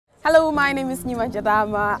Hello, my name is Nyima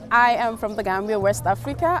Jadama. I am from the Gambia, West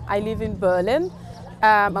Africa. I live in Berlin.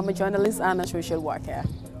 I'm a journalist and a social worker.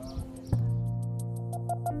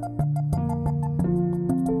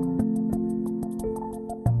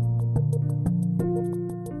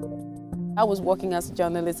 I was working as a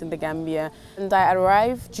journalist in the Gambia, and I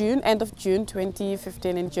arrived end of June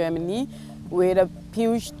 2015 in Germany with a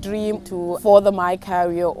huge dream to further my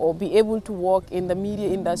career or be able to work in the media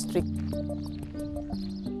industry.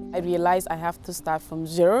 I realized I have to start from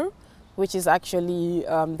zero, which is actually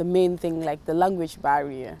the main thing, like the language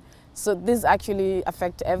barrier. So this actually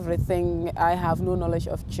affects everything. I have no knowledge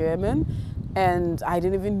of German, and I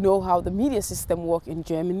didn't even know how the media system works in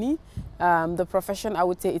Germany. The profession, I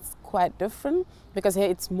would say, it's quite different because here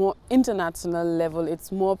it's more international level,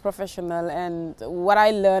 it's more professional, and what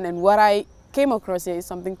I learned and what I came across here is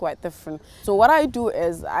something quite different. So what I do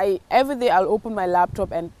is every day I'll open my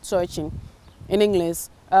laptop and searching in English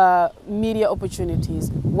media opportunities.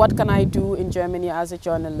 What can I do in Germany as a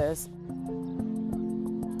journalist?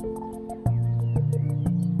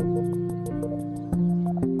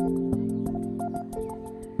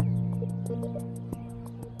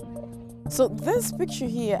 So this picture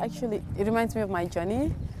here, actually, it reminds me of my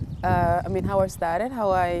journey. How I started,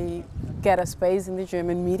 how I get a space in the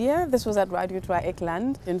German media. This was at Radio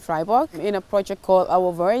Dreieckland in Freiburg in a project called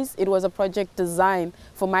Our Voice. It was a project designed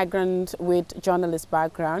for migrants with journalist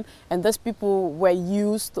background, and these people were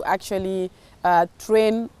used to actually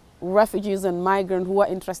train refugees and migrants who are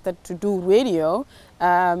interested to do radio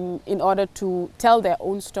in order to tell their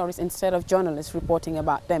own stories instead of journalists reporting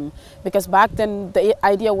about them. Because back then the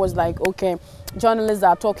idea was like, okay, journalists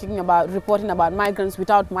are reporting about migrants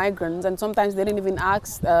without migrants, and sometimes they didn't even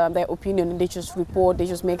ask their opinion, they just report, they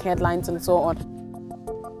just make headlines and so on.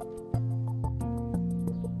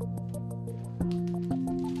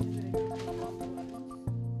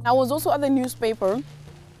 I was also at the newspaper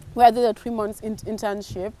where I did a 3 months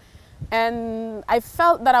internship, and I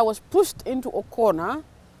felt that I was pushed into a corner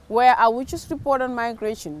where I would just report on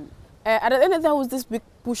migration. At the end of there was this big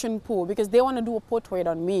push and pull because they want to do a portrait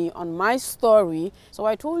on me, on my story. So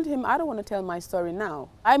I told him, I don't want to tell my story now.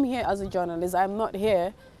 I'm here as a journalist. I'm not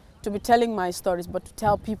here to be telling my stories, but to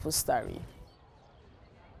tell people's story.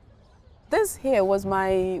 This here was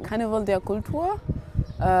my Carnival der Kultur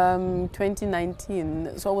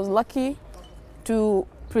 2019. So I was lucky to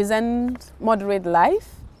present Moderate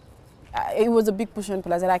Life. It was a big push and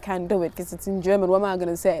pull. I said, I can't do it because it's in German. What am I going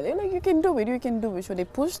to say? They're like, you can do it, you can do it. So they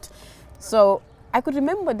pushed. So I could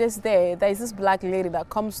remember this day, there is this black lady that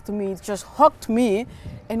comes to me, just hugged me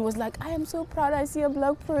and was like, I am so proud I see a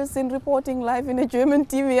black person reporting live in a German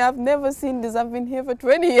TV. I've never seen this. I've been here for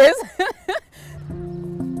 20 years.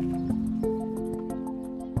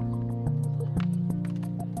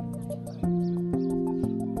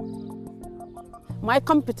 My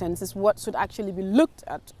competence is what should actually be looked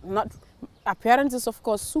at. Not appearance is of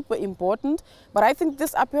course super important, but I think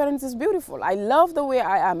this appearance is beautiful. I love the way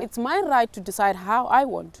I am. It's my right to decide how I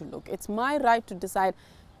want to look. It's my right to decide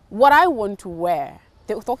what I want to wear.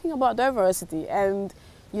 They were talking about diversity, and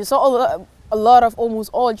you saw a lot of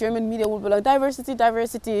almost all German media would be like, diversity,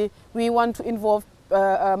 diversity, we want to involve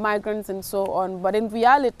migrants and so on. But in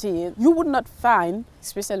reality, you would not find,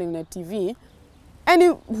 especially in a TV,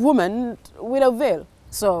 any woman with a veil.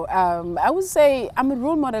 So I would say I'm a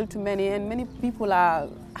role model to many, and many people are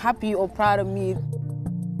happy or proud of me.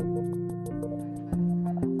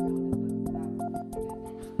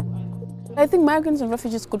 I think migrants and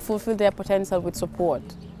refugees could fulfill their potential with support.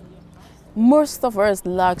 Most of us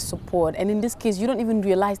lack support, and in this case, you don't even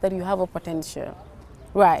realize that you have a potential.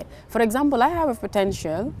 Right. For example, I have a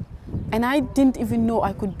potential, and I didn't even know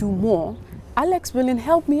I could do more. Alex Willing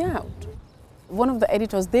helped me out. One of the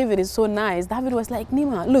editors, David, is so nice. David was like,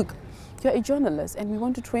 Nyima, look, you're a journalist and we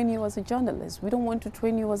want to train you as a journalist. We don't want to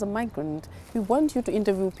train you as a migrant. We want you to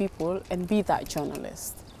interview people and be that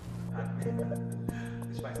journalist.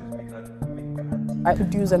 I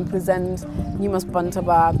produce and present Nyima's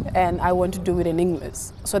Bantaba, and I want to do it in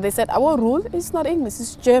English. So they said, our rule is not English,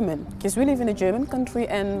 it's German, because we live in a German country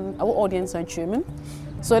and our audience are German.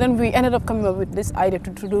 So then we ended up coming up with this idea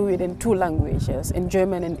to do it in 2 languages, in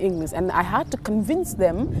German and English. And I had to convince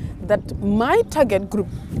them that my target group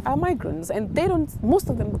are migrants, and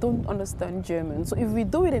most of them don't understand German. So if we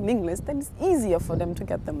do it in English, then it's easier for them to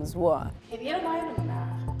get them as well.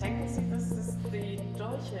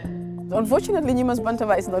 Unfortunately, Nyima's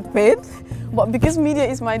Bantaba is not paid, but because media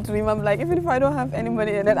is my dream, I'm like, even if I don't have any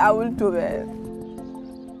money in it, I will do it.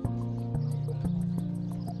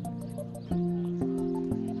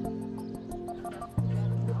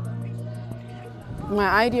 My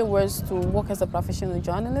idea was to work as a professional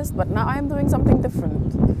journalist, but now I'm doing something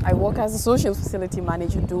different. I work as a social facility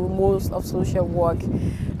manager, do most of social work,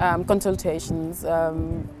 consultations,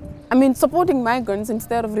 supporting migrants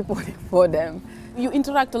instead of reporting for them. You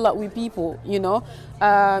interact a lot with people, you know,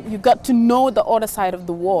 you got to know the other side of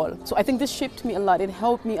the wall. So I think this shaped me a lot. It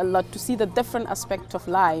helped me a lot to see the different aspects of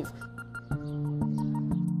life.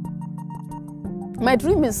 My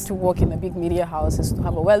dream is to work in a big media house, is to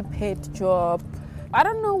have a well-paid job. I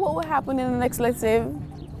don't know what will happen in the next, let's say,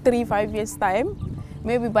 3-5 years' time.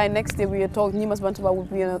 Maybe by next year we are talking, Nyima Jadama will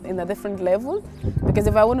be in a different level. Because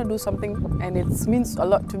if I want to do something and it means a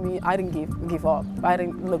lot to me, I didn't give up. I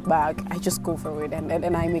didn't look back. I just go for it and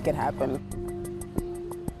I make it happen.